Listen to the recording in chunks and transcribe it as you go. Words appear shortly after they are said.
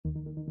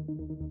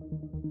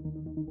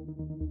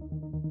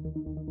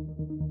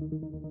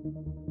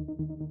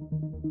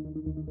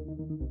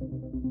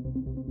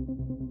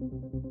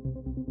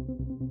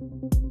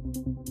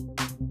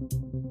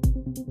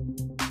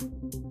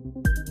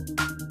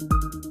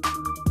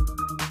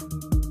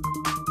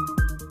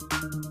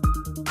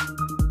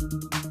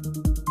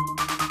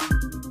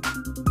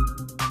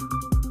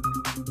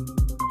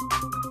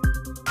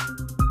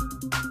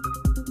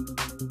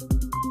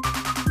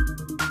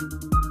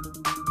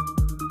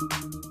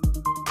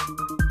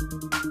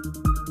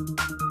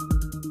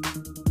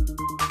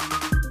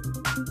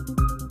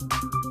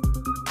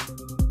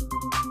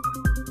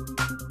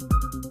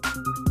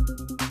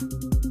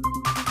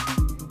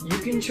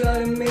can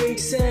try to make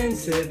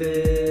sense of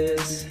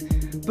this,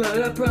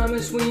 but I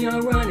promise we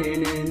aren't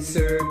running in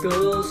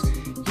circles.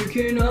 You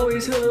can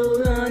always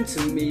hold on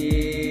to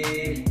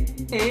me,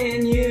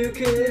 and you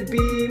could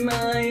be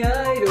my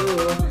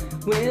idol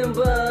when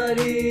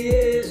nobody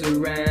is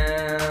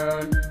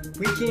around.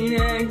 We can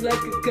act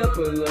like a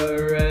couple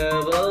of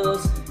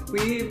rebels.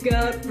 We've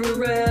got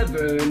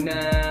forever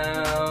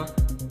now.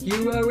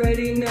 You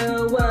already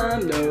know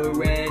I'm no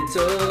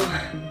rental.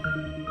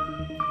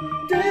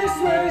 This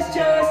was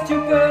just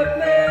too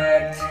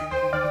perfect,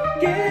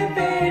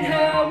 given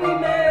how we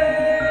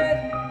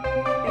met.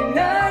 And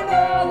I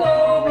know I'll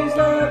always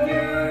love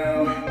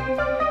you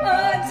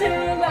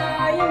until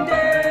I am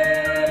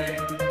dead.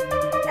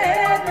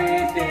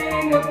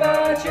 Everything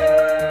about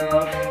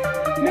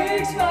you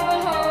makes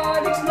my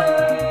heart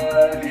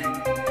explode.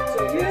 So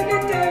you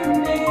can do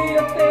me a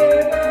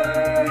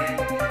favor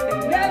and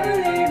never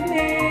leave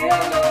me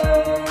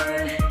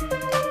alone.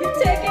 You're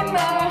taking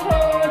my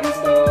heart and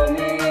stole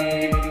me.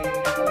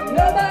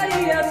 Nobody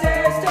else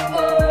has to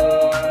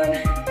own.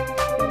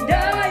 And I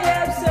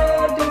am so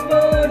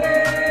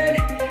devoted,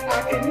 I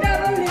can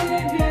never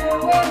leave you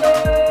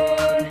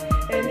alone.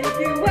 And if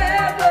you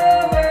ever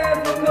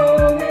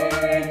call me,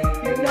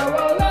 you know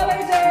I'll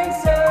always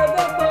answer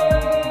the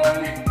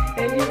phone.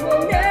 And you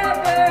will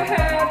never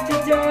have to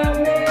doubt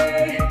me.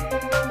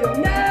 You'll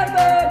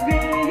never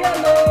be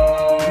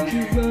alone. We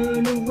could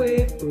run away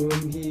from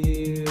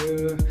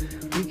here.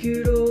 We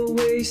could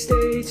always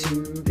stay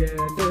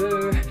together.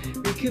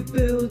 We could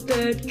build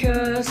that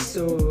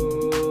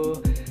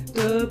castle,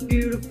 the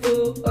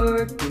beautiful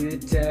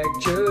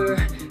architecture.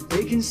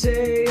 They can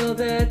say all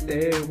that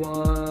they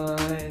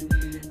want,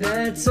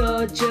 that's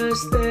all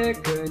just their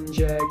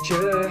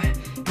conjecture.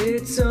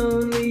 It's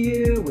only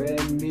you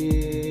and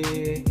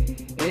me,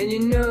 and you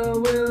know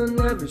we'll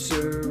never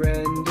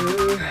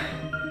surrender.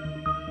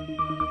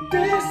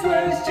 This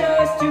was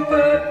just too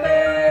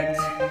perfect,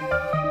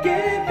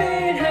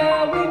 given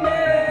how we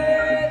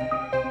met.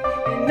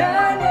 And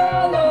I know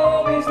I'll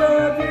always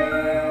love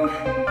you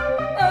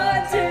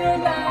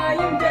until I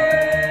am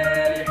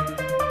dead.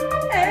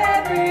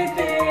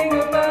 Everything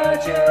about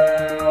you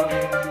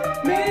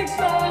makes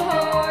my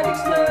heart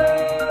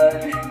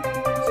explode.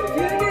 So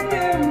you can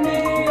do me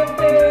a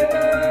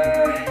favor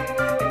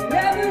and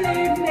never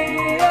leave me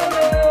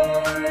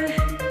alone.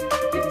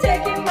 You're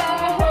taking my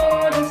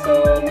heart and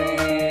stole me.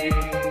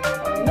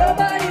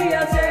 Nobody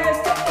else has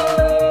to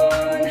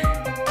own.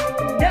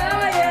 And I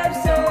am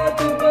so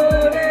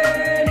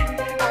devoted,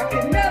 I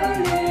can never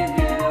leave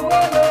you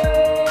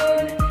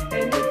alone.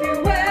 And if you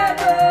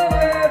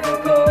ever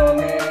call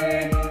me,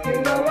 you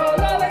know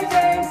I'll always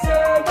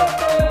answer the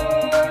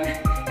phone.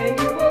 And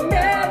you will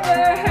never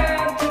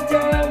have to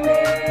doubt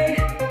me.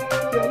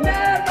 You'll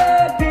never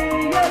be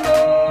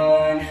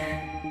alone.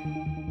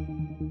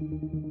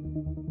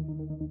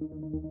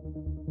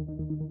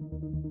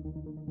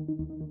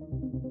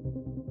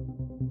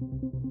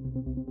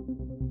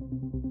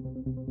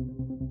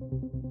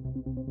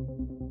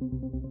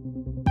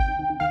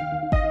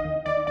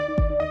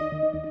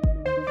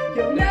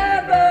 You'll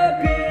never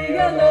be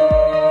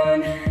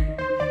alone.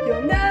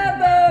 You'll never